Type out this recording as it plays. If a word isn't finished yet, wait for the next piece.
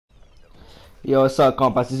Yo, what's up,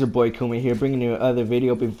 compas? This is your boy Kumi here, bringing you another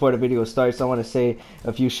video. Before the video starts, I want to say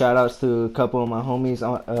a few shout outs to a couple of my homies.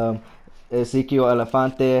 Ezekiel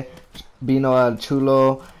Elefante, Bino El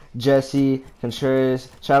Chulo, Jesse Contreras.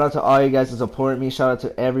 Shout out to all you guys that support me. Shout out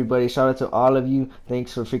to everybody. Shout out to all of you.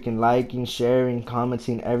 Thanks for freaking liking, sharing,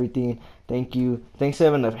 commenting, everything. Thank you. Thanks to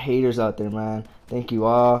having the haters out there, man. Thank you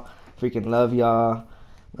all. Freaking love y'all,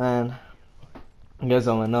 man. You guys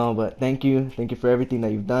don't know, but thank you. Thank you for everything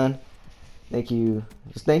that you've done. Thank you.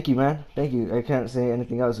 Just thank you, man. Thank you. I can't say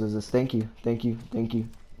anything else. It was just thank you. Thank you. Thank you,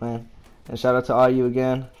 man. And shout out to all you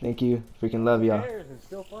again. Thank you. Freaking love y'all. It's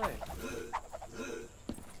still fun.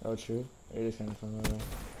 Oh, true. It is kind of fun, right?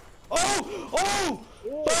 Oh! Oh!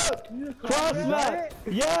 Fuck! Cross back!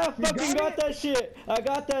 Yeah, fucking got that shit! I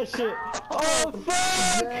got that shit! Oh,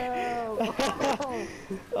 fuck!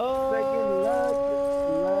 Oh!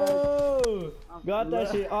 Got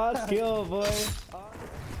that shit on skill, boy.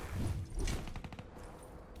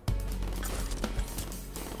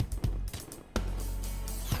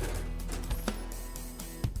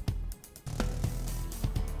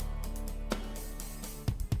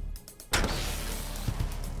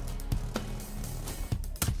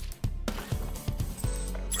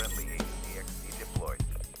 Friendly ADXD deployed.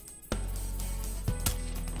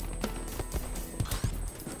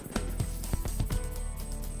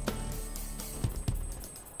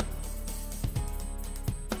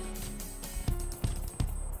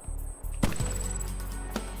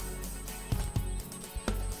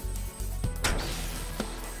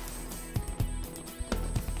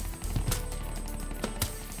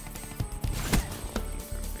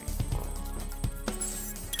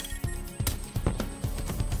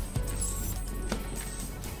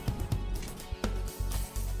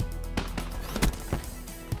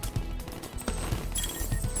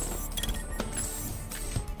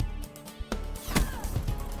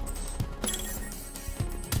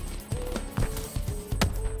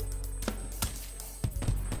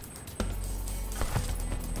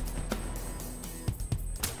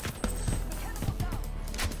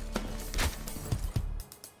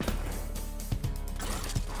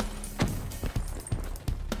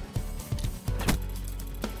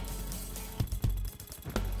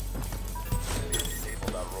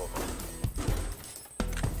 Disabled our rover.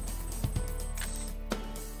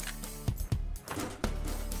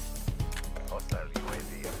 Hostile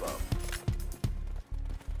UAV above.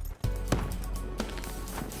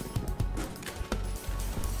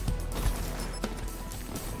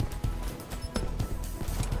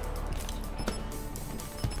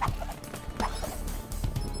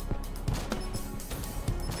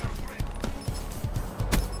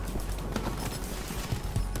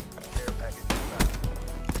 Care package inbound.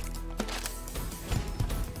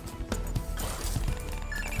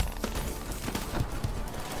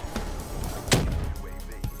 UAV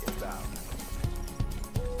inbound.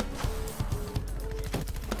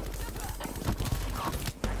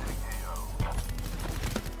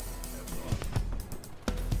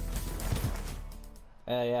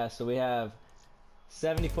 Yeah, so we have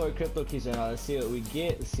 74 crypto keys right now. Let's see what we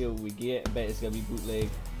get. Let's see what we get. I bet it's gonna be bootleg.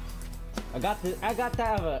 I got to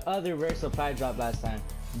have a other rare supply drop last time.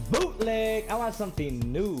 Bootleg! I want something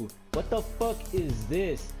new. What the fuck is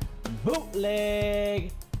this?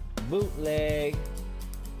 Bootleg! Bootleg!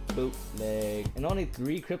 Bootleg. And only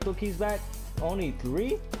 3 crypto keys back? Only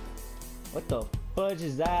 3? What the fudge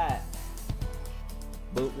is that?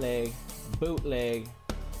 Bootleg. Bootleg.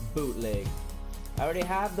 Bootleg. I already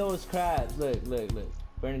have those crabs. Look, look, look.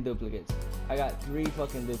 Burning duplicates. I got 3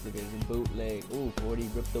 fucking duplicates in bootleg. Ooh, 40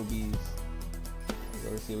 crypto bees.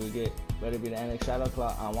 Let's see what we get. Better be the NX Shadow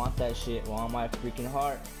Claw. I want that shit on my freaking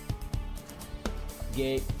heart.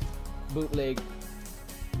 Gate. Bootleg.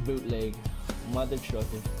 Bootleg. Mother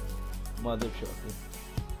trucker. Mother trucker.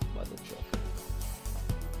 Mother trucker.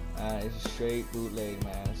 It's a straight bootleg,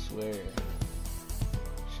 man. I swear.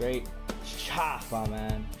 Straight chopper,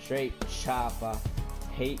 man. Straight chopper.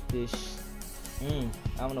 Hate this. I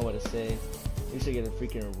don't know what to say. We should get a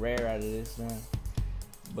freaking rare out of this, man.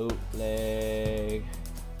 Bootleg.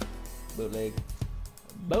 Bootleg.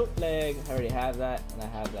 Bootleg. I already have that, and I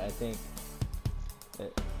have that, I think.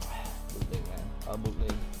 Bootleg, man. I'll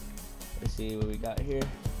bootleg. Let's see what we got here.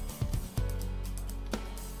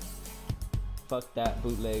 Fuck that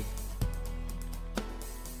bootleg.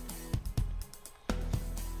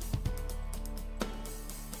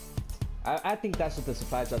 I think that's what the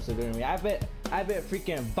supply drops are doing to me. I bet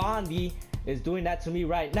freaking Vondi is doing that to me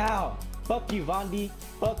right now. Fuck you, Vondi.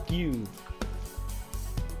 Fuck you.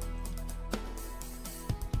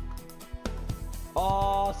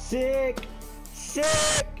 Oh, sick.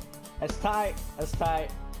 Sick. That's tight. That's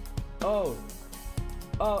tight. Oh.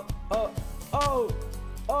 Oh. Oh. Oh.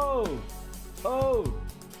 Oh. Oh.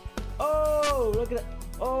 Oh. Look at that.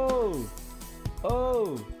 Oh.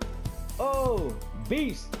 Oh. Oh.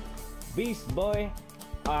 Beast. Beast, boy.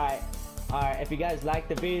 Alright. Alright. If you guys like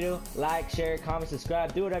the video, like, share, comment,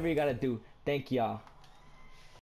 subscribe. Do whatever you gotta do. Thank y'all.